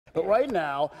But right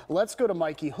now, let's go to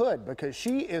Mikey Hood because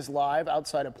she is live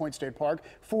outside of Point State Park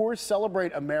for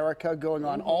Celebrate America, going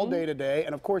on all day today,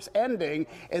 and of course ending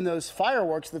in those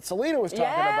fireworks that Selena was talking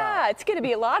about. Yeah, it's going to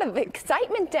be a lot of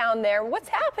excitement down there. What's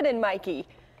happening, Mikey?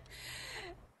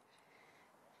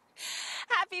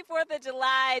 Happy 4th of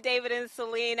July, David and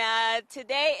Selena.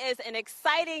 Today is an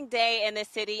exciting day in the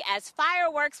city as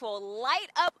fireworks will light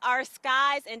up our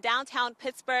skies in downtown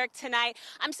Pittsburgh tonight.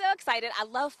 I'm so excited. I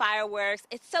love fireworks.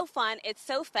 It's so fun. It's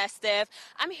so festive.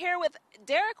 I'm here with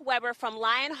Derek Weber from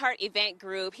Lionheart Event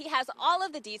Group. He has all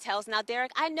of the details. Now,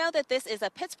 Derek, I know that this is a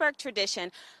Pittsburgh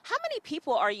tradition. How many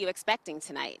people are you expecting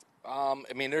tonight? I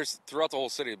mean, there's throughout the whole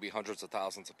city, it'll be hundreds of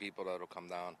thousands of people that'll come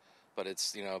down. But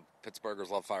it's, you know, Pittsburghers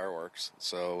love fireworks,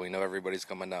 so we know everybody's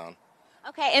coming down.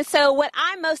 Okay, and so what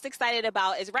I'm most excited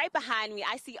about is right behind me,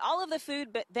 I see all of the food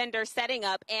vendors setting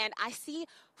up, and I see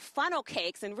funnel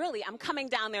cakes, and really, I'm coming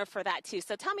down there for that, too.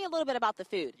 So tell me a little bit about the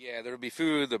food. Yeah, there'll be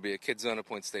food. There'll be a kids zone at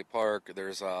Point State Park.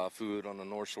 There's food on the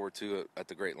North Shore, too, at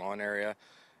the Great Lawn area.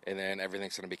 And then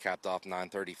everything's going to be capped off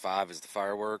 9:35 is the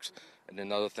fireworks. And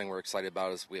another thing we're excited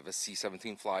about is we have a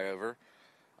C-17 flyover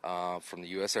from the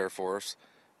U.S. Air Force.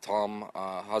 Tom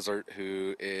Huzzard,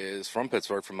 who is from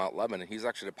Pittsburgh, from Mount Lebanon, he's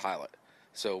actually the pilot.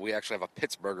 So we actually have a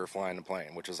Pittsburgher flying the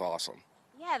plane, which is awesome.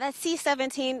 Yeah, that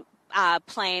C-17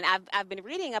 plane, I've been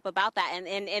reading up about that, and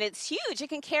it's huge. It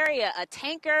can carry a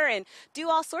tanker and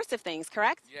do all sorts of things,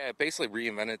 correct? Yeah, it basically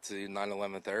reinvented the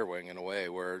 9/11th Air Wing in a way,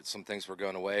 where some things were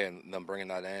going away, and them bringing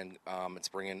that in, it's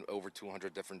bringing over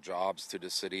 200 different jobs to the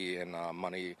city and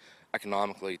money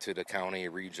economically to the county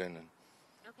region.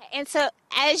 Okay, and so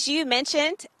as you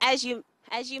mentioned,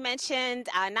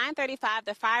 9:35,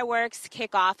 the fireworks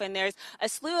kick off, and there's a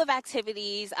slew of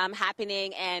activities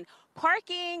happening, and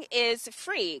parking is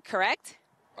free, correct?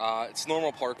 It's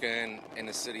normal parking in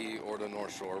the city or the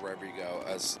North Shore, wherever you go,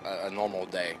 as a normal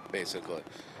day, basically.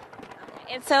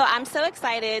 And so I'm so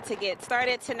excited to get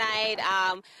started tonight.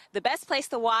 The best place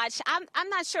to watch, I'm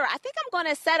not sure. I think I'm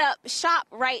going to set up shop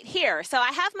right here. So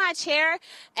I have my chair,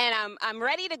 and I'm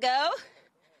ready to go.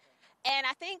 And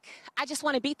I think I just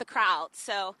want to beat the crowd.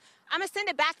 So I'm going to send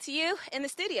it back to you in the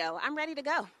studio. I'm ready to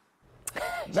go.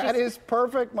 That is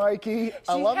perfect, Mikey.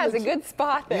 She has a good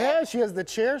spot there. Yeah, she has the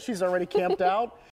chair. She's already camped out.